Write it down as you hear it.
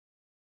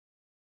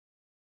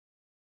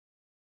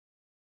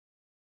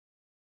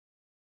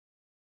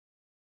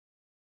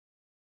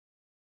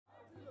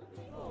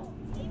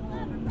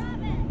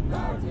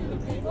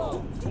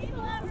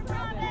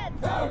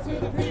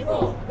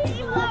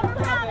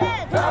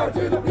Power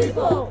to the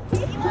people.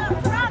 People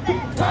over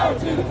profit. Power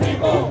to the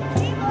people.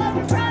 People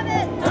over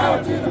profit.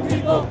 Power to the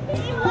people.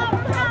 People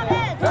over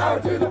profit. Power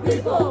to the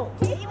people.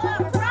 People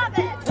over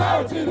profit.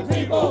 Power to the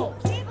people.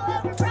 People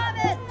over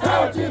profit.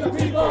 Power to the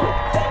people.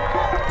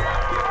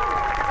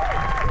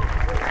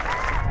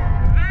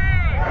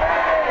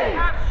 They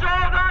have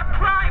sold our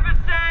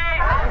privacy.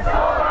 Have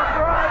sold our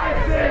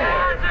privacy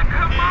as a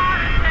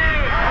commodity.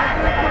 As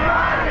a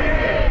commodity.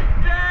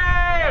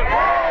 They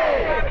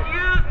have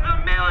used the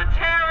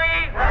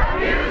military.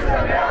 Have used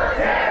the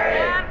military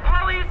and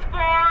police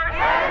force.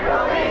 And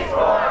police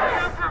force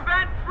to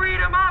prevent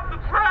freedom of the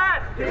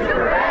press. To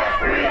prevent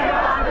freedom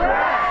of the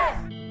press.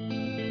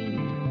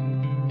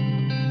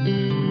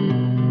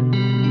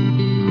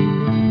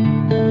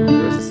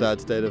 There's a sad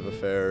state of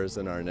affairs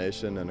in our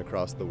nation and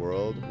across the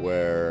world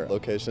where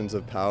locations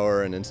of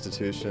power and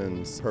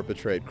institutions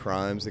perpetrate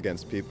crimes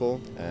against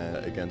people and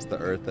against the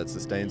earth that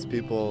sustains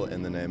people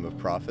in the name of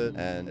profit.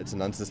 And it's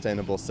an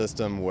unsustainable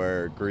system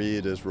where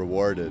greed is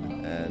rewarded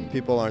and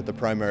people aren't the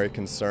primary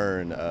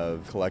concern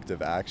of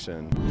collective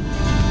action.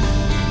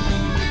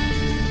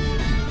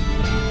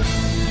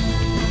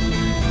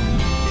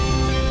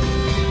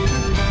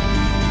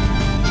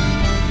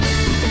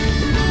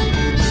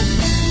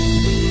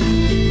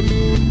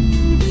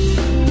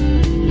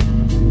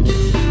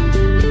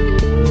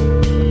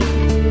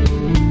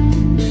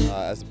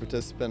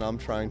 Participant, I'm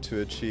trying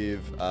to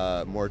achieve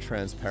more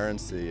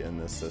transparency in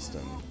this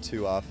system.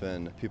 Too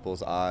often,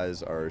 people's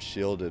eyes are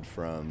shielded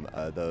from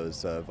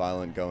those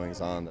violent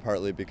goings-on,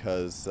 partly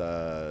because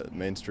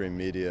mainstream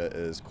media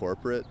is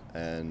corporate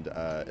and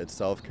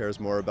itself cares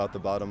more about the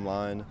bottom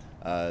line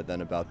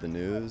than about the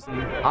news.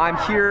 I'm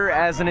here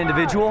as an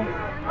individual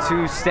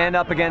to stand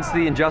up against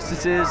the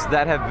injustices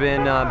that have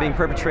been being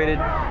perpetrated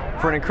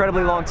for an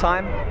incredibly long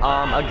time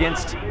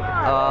against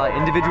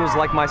individuals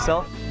like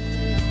myself.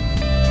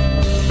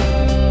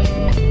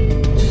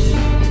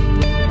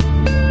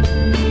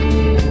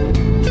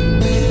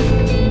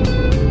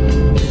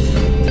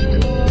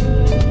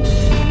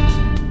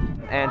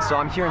 And so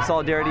I'm here in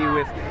solidarity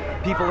with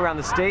people around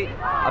the state,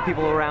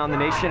 people around the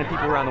nation, and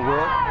people around the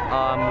world.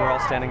 We're all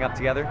standing up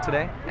together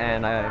today,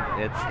 and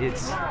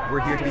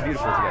we're here to be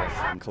beautiful together.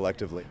 And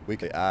collectively, we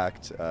can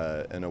act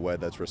in a way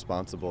that's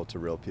responsible to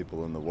real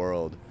people in the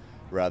world,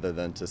 rather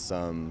than to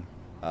some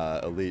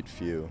elite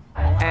few.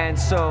 And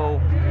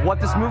so what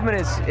this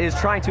movement is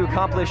trying to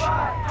accomplish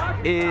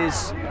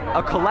is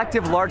a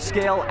collective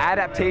large-scale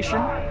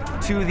adaptation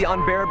to the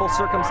unbearable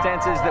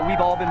circumstances that we've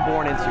all been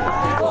born into.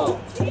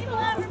 People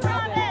over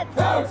profit.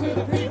 Power to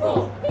the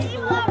people.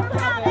 People over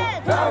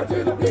profit. Power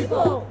to the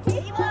people.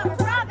 People over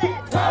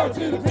profit. Power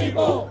to the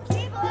people.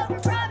 People over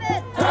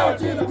profit. Power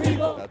to the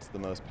people. That's the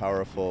most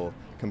powerful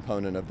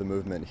component of the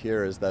movement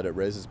here, is that it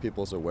raises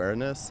people's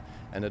awareness,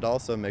 and it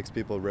also makes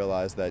people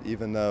realize that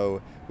even though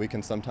we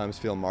can sometimes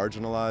feel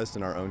marginalized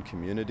in our own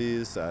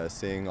communities,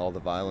 seeing all the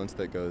violence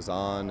that goes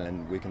on,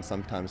 and we can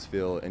sometimes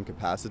feel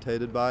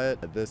incapacitated by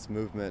it, this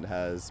movement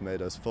has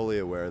made us fully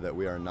aware that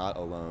we are not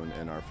alone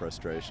in our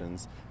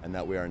frustrations and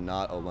that we are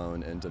not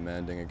alone in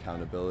demanding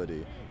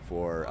accountability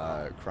for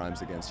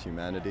crimes against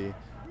humanity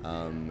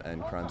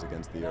and crimes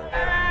against the earth.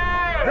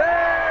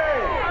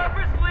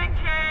 Purposely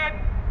kid.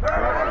 The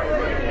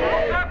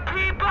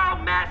people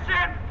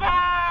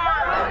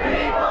misinformed. The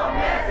people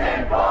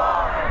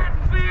misinformed. And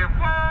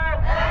fearful.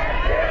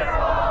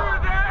 For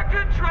their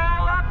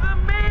control of the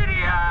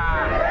media.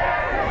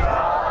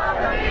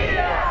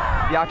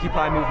 The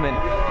Occupy movement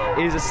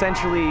is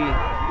essentially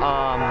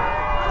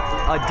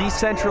a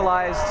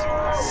decentralized,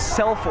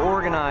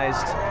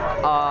 self-organized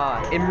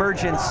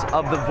emergence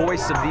of the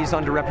voice of these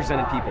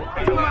underrepresented people.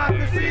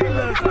 Democracy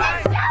looks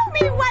like. Show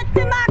me what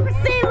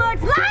democracy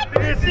looks like.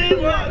 This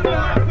is what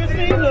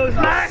democracy looks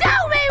like.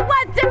 Show me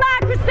what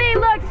democracy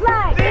looks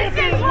like. This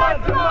is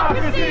what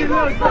democracy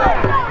looks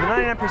like. The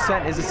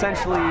 99% is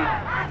essentially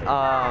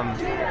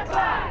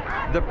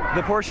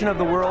the portion of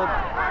the world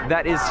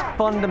that is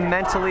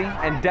fundamentally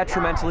and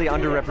detrimentally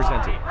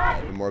underrepresented.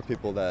 The more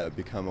people that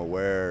become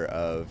aware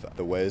of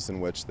the ways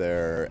in which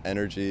their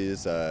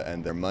energies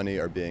and their money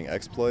are being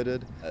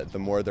exploited, the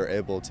more they're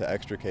able to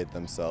extricate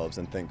themselves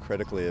and think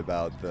critically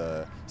about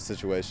the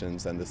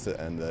situations and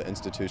the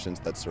institutions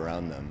that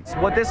surround them.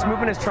 What this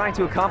movement is trying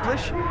to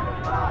accomplish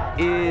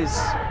is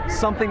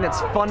something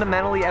that's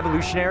fundamentally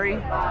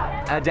evolutionary,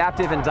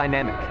 adaptive, and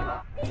dynamic.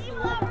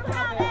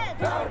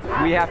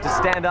 We have to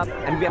stand up,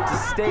 and we have to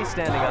stay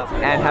standing up,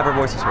 and have our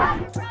voices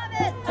heard.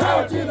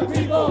 Power to the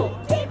people.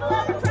 People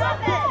over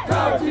profit.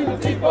 Power to the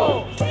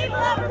people. People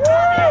over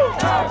profit.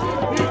 Power to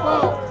the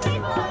people.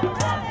 People over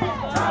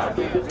profit. Power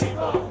to the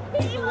people.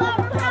 People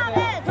over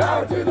profit.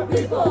 Power to the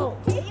people.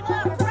 People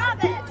over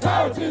profit.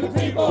 Power to the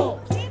people.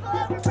 People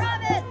over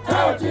profit.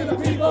 Power to the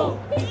people.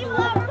 People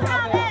over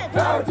profit.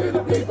 Power to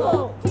the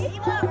people.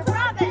 People over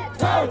profit.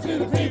 Power to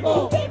the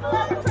people. People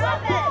over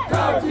profit.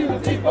 Power to the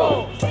people.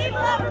 People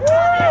over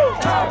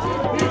profit. Power to the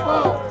people.